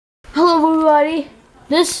everybody,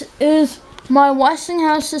 this is my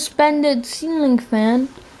Westinghouse suspended ceiling fan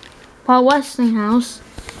by Westinghouse.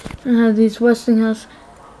 I have these Westinghouse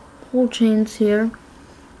pull chains here.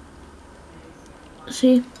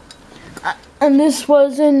 See? And this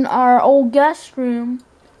was in our old guest room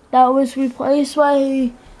that was replaced by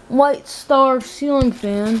a White Star ceiling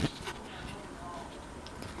fan.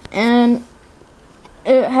 And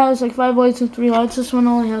it has like 5 lights and 3 lights. This one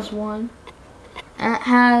only has 1. And it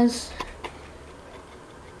has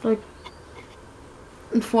like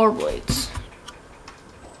 4 blades.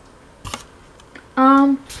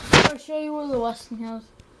 I'll show you where the Westinghouse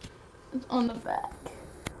is on the back.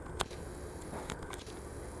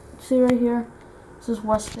 See right here? This is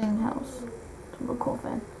Westinghouse. It's a cool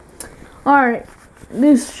fan. Alright,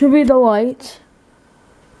 this should be the light.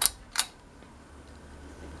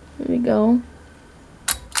 There we go.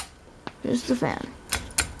 Here's the fan.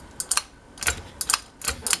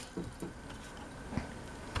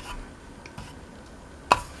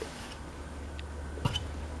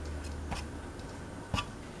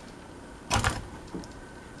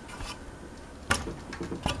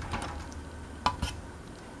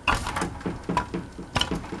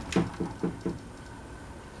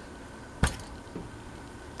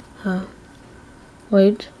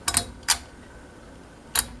 Wait.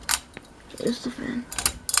 Here's the fan.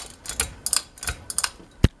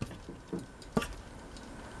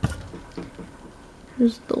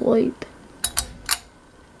 Here's the light.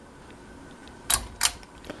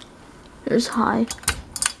 Here's high.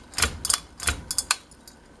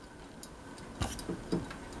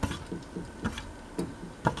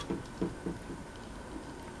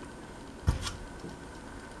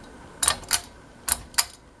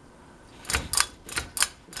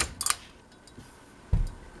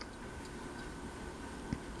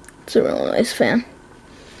 It's a really nice fan.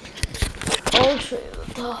 I'll show you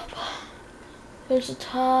the top. Here's the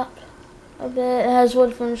top of it. It has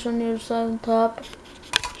wood finish on the other side of the top.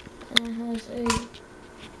 And it has a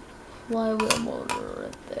flywheel motor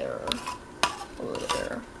right there. Over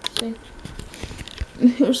there. See? And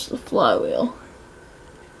here's the flywheel.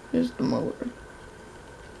 Here's the motor.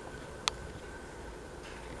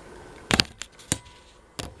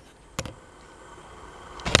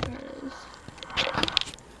 There it is.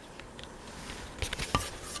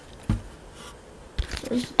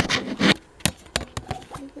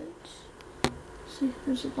 See,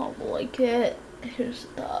 here's the top like it. Here's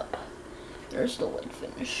the top. There's the wood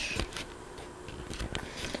finish.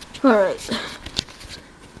 Alright.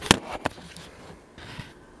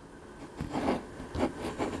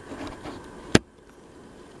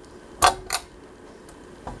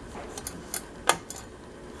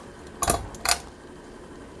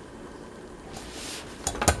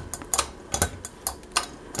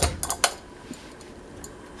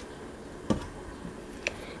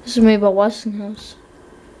 This is made by Westinghouse.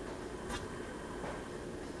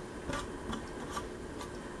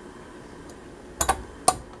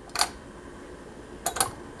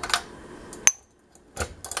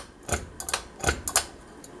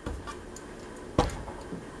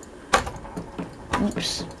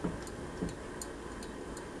 Oops.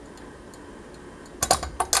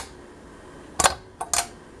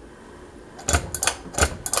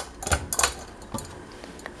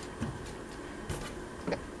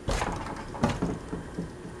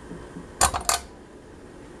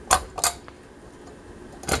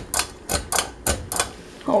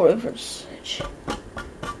 I'll reverse switch.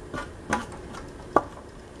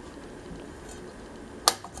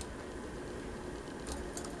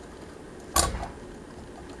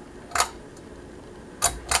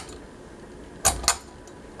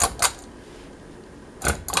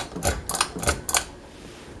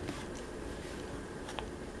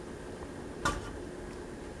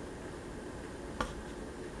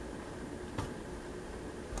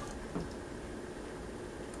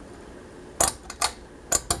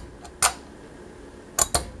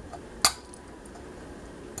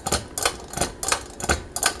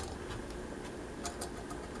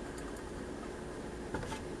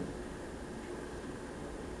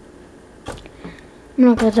 I'm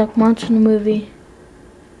not gonna talk much in the movie.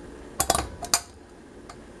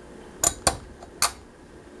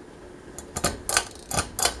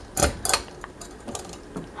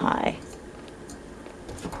 Hi.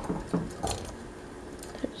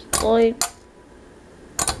 There's the light.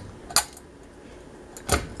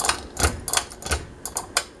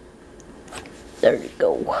 There you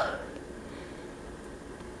go.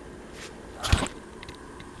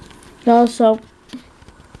 Also,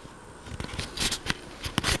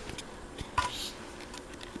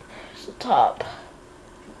 here's the top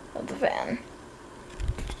of the fan.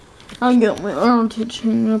 I'll get my arm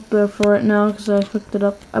chain up there for right now because I hooked it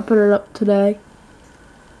up. I put it up today.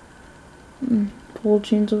 Pull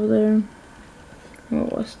chains over there. Oh,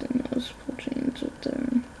 Westinghouse pull chains up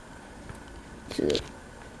there. See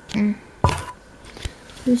it.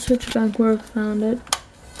 Just switch back where I found it.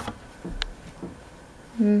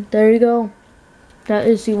 There you go. That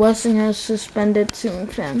is the Westinghouse suspended ceiling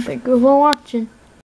fan. Thank you for watching.